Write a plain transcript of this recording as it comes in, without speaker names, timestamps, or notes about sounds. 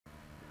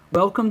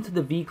Welcome to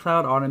the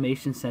vCloud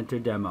Automation Center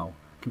demo,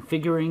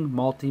 Configuring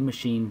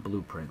Multi-Machine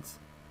Blueprints.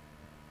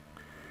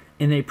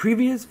 In a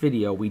previous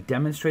video, we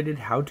demonstrated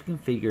how to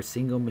configure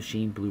single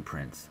machine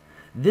blueprints.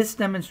 This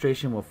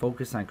demonstration will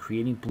focus on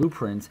creating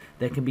blueprints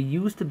that can be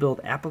used to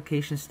build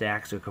application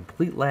stacks or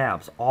complete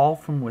labs, all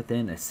from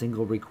within a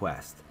single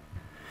request.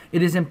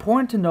 It is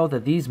important to note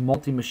that these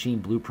multi-machine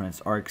blueprints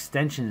are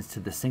extensions to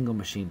the single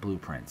machine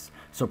blueprints,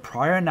 so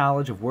prior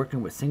knowledge of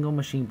working with single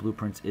machine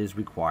blueprints is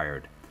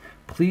required.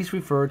 Please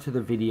refer to the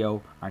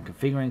video on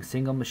configuring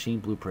single machine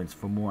blueprints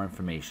for more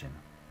information.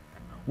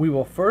 We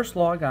will first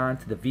log on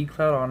to the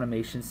vCloud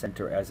Automation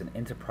Center as an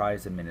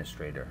enterprise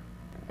administrator.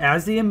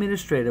 As the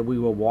administrator, we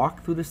will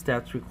walk through the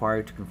steps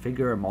required to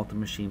configure a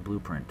multi-machine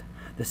blueprint.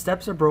 The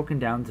steps are broken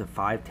down into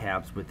 5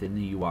 tabs within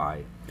the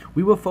UI.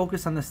 We will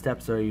focus on the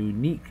steps that are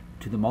unique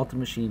to the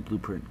multi-machine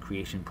blueprint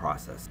creation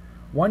process.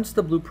 Once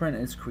the blueprint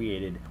is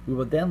created, we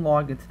will then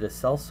log into the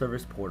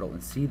self-service portal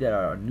and see that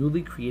our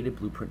newly created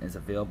blueprint is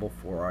available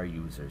for our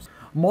users.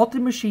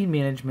 Multi-machine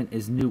management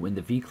is new in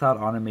the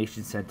vCloud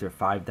Automation Center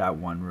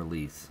 5.1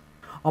 release.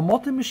 A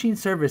multi-machine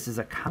service is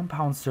a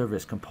compound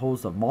service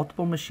composed of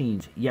multiple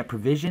machines, yet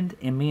provisioned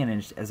and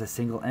managed as a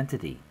single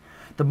entity.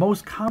 The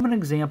most common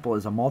example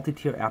is a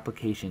multi-tier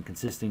application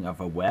consisting of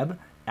a web,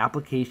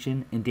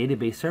 application, and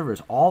database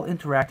servers all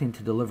interacting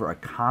to deliver a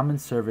common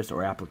service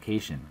or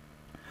application.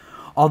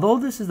 Although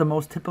this is the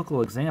most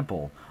typical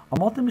example, a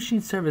multi-machine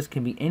service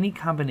can be any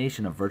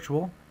combination of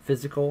virtual,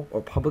 physical,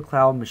 or public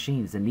cloud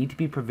machines that need to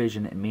be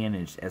provisioned and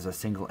managed as a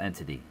single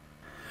entity.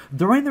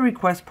 During the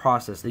request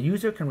process, the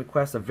user can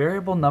request a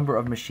variable number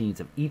of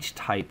machines of each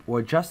type or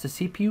adjust the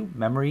CPU,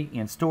 memory,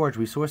 and storage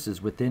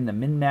resources within the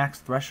min-max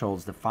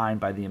thresholds defined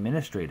by the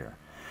administrator.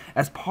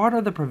 As part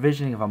of the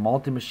provisioning of a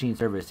multi-machine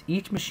service,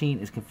 each machine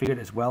is configured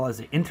as well as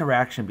the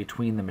interaction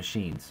between the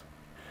machines.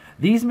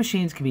 These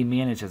machines can be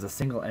managed as a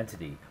single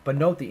entity, but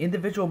note the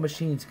individual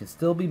machines can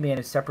still be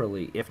managed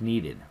separately if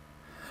needed.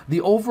 The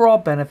overall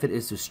benefit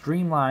is to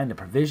streamline the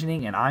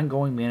provisioning and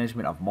ongoing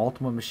management of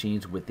multiple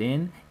machines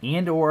within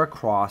and/or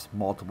across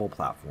multiple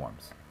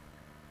platforms.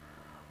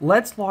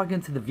 Let's log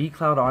into the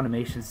vCloud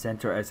Automation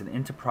Center as an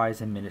enterprise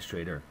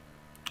administrator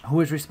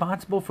who is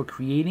responsible for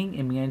creating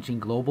and managing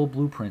global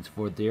blueprints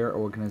for their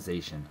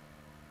organization.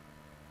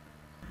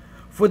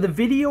 For the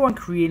video on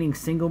creating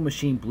single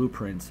machine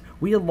blueprints,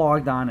 we are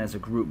logged on as a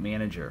group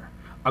manager.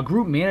 A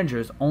group manager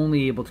is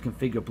only able to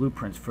configure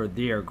blueprints for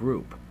their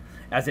group.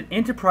 As an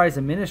enterprise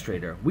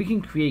administrator, we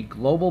can create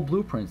global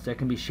blueprints that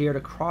can be shared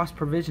across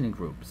provisioning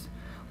groups.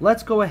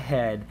 Let's go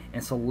ahead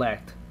and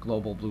select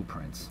global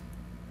blueprints.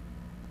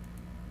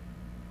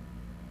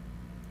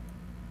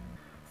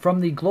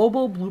 From the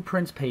global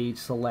blueprints page,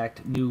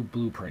 select new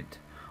blueprint.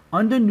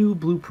 Under new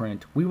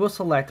blueprint, we will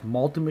select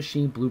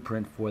multi-machine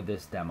blueprint for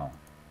this demo.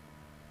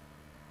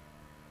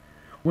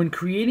 When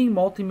creating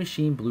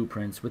multi-machine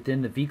blueprints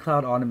within the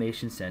vCloud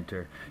Automation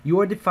Center, you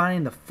are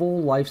defining the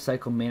full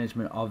lifecycle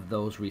management of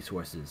those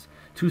resources.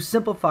 To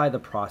simplify the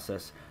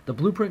process, the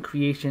blueprint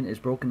creation is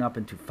broken up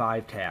into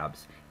 5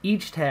 tabs.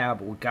 Each tab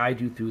will guide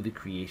you through the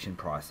creation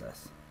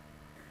process.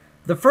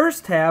 The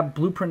first tab,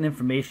 Blueprint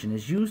Information,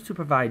 is used to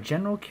provide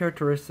general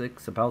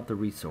characteristics about the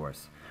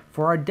resource.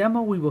 For our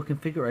demo, we will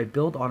configure a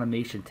build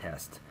automation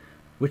test,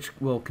 which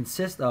will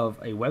consist of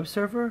a web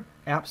server,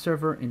 app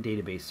server, and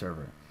database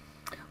server.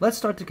 Let's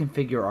start to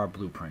configure our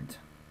blueprint.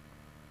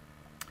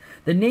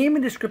 The name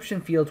and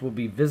description fields will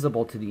be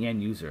visible to the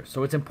end user,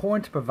 so it's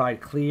important to provide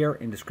clear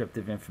and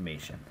descriptive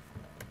information.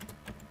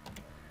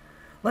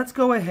 Let's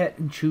go ahead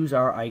and choose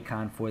our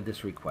icon for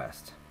this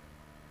request.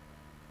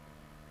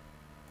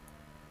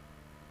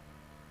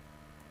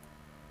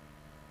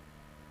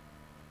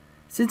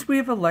 Since we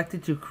have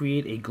elected to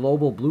create a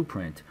global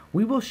blueprint,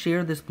 we will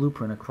share this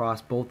blueprint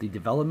across both the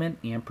development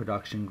and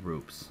production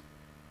groups.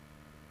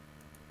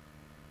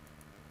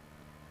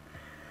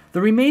 The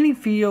remaining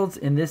fields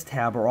in this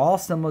tab are all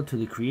similar to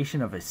the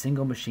creation of a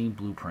single machine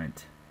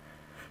blueprint.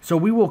 So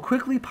we will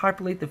quickly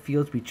populate the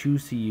fields we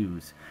choose to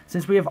use.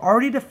 Since we have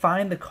already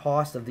defined the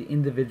cost of the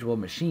individual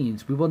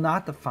machines, we will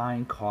not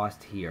define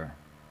cost here.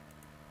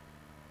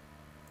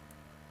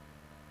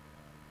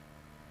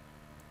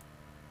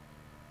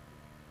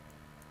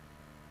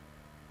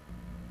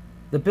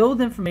 The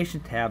Build Information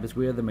tab is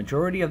where the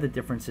majority of the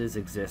differences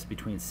exist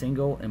between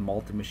single and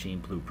multi-machine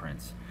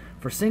blueprints.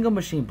 For single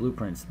machine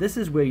blueprints, this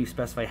is where you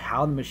specify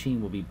how the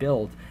machine will be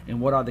built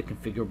and what are the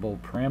configurable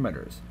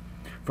parameters.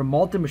 For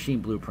multi-machine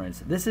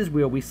blueprints, this is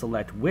where we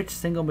select which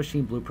single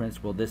machine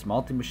blueprints will this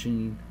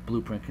multi-machine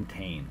blueprint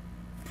contain.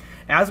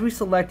 As we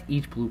select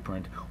each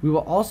blueprint, we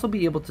will also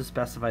be able to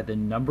specify the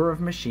number of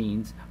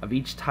machines of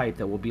each type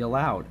that will be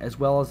allowed, as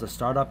well as the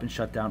startup and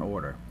shutdown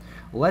order.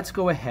 Let's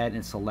go ahead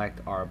and select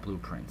our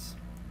blueprints.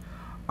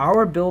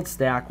 Our build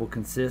stack will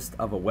consist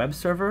of a web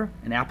server,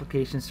 an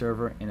application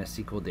server, and a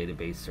SQL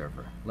database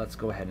server. Let's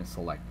go ahead and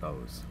select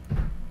those.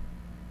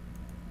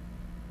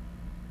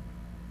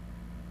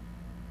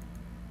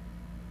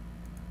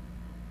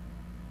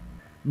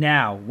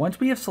 Now, once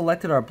we have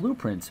selected our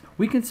blueprints,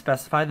 we can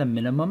specify the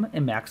minimum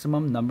and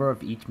maximum number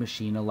of each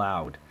machine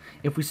allowed.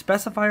 If we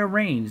specify a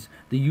range,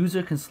 the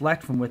user can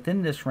select from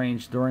within this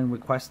range during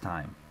request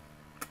time.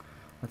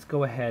 Let's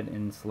go ahead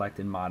and select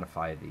and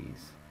modify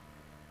these.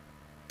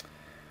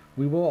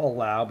 We will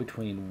allow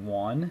between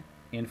 1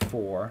 and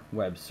 4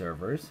 web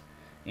servers,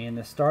 and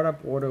the startup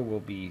order will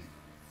be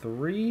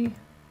 3,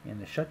 and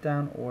the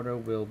shutdown order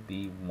will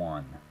be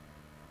 1.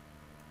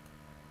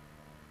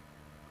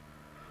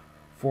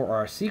 For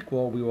our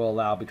SQL, we will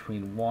allow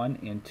between 1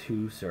 and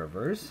 2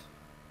 servers,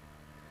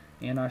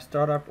 and our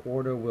startup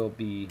order will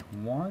be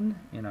 1,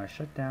 and our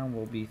shutdown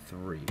will be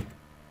 3.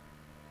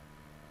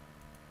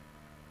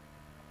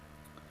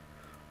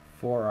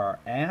 For our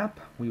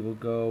app, we will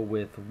go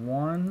with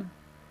 1,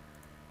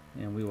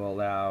 and we will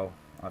allow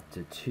up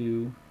to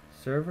 2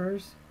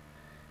 servers,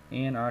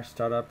 and our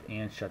startup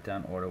and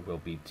shutdown order will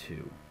be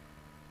 2.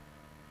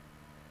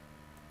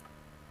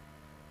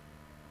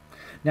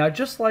 Now,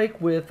 just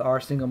like with our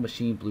single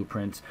machine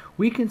blueprints,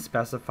 we can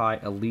specify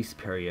a lease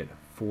period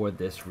for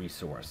this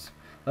resource.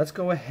 Let's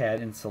go ahead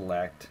and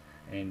select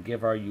and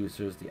give our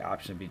users the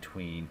option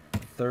between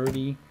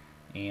 30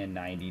 and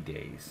 90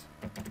 days.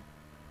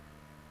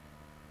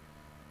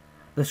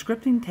 The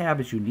scripting tab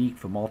is unique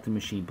for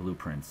multi-machine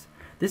blueprints.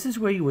 This is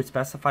where you would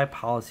specify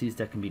policies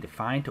that can be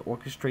defined to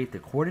orchestrate the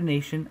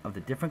coordination of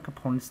the different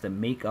components that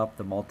make up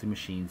the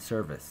multi-machine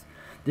service.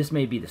 This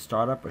may be the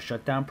startup or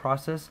shutdown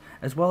process,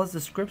 as well as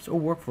the scripts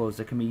or workflows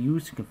that can be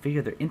used to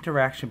configure the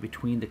interaction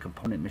between the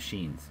component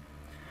machines.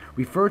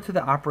 Refer to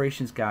the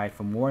operations guide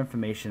for more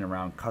information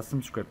around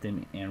custom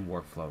scripting and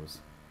workflows.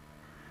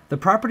 The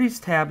Properties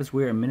tab is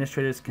where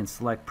administrators can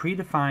select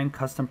predefined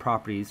custom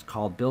properties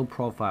called build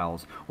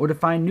profiles, or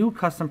define new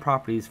custom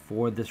properties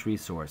for this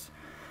resource.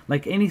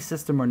 Like any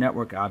system or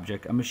network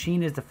object, a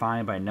machine is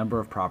defined by a number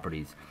of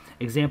properties.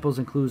 Examples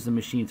include the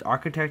machine's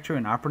architecture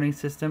and operating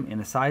system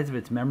and the size of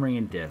its memory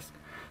and disk.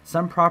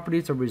 Some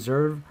properties are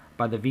reserved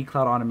by the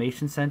vCloud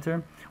Automation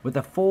Center, with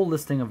a full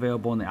listing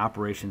available in the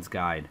operations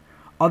guide.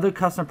 Other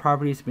custom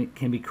properties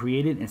can be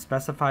created and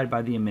specified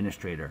by the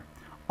administrator.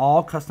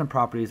 All custom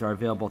properties are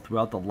available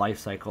throughout the life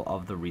cycle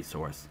of the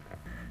resource.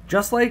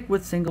 Just like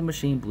with single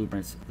machine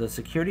blueprints, the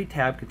Security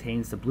tab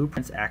contains the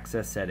blueprint's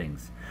access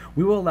settings.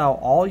 We will allow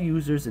all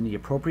users in the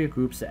appropriate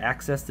groups to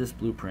access this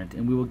blueprint,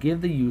 and we will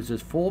give the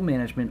users full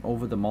management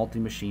over the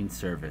multi-machine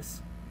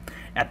service.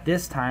 At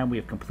this time, we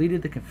have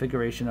completed the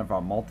configuration of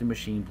our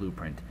multi-machine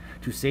blueprint.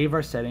 To save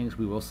our settings,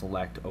 we will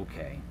select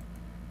OK.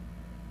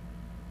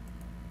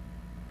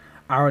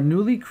 Our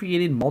newly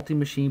created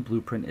multi-machine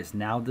blueprint is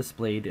now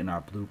displayed in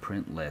our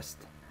blueprint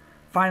list.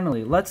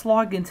 Finally, let's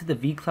log into the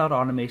vCloud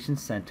Automation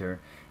Center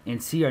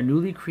and see our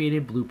newly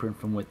created blueprint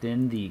from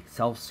within the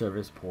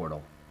self-service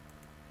portal.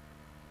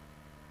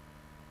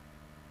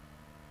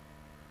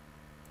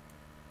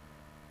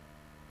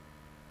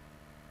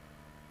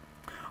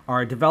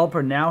 Our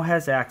developer now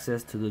has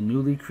access to the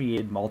newly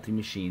created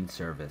multi-machine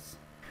service.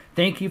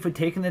 Thank you for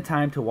taking the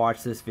time to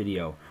watch this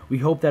video. We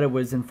hope that it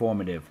was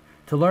informative.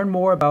 To learn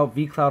more about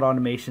vCloud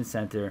Automation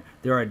Center,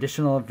 there are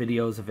additional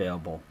videos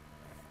available.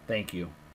 Thank you.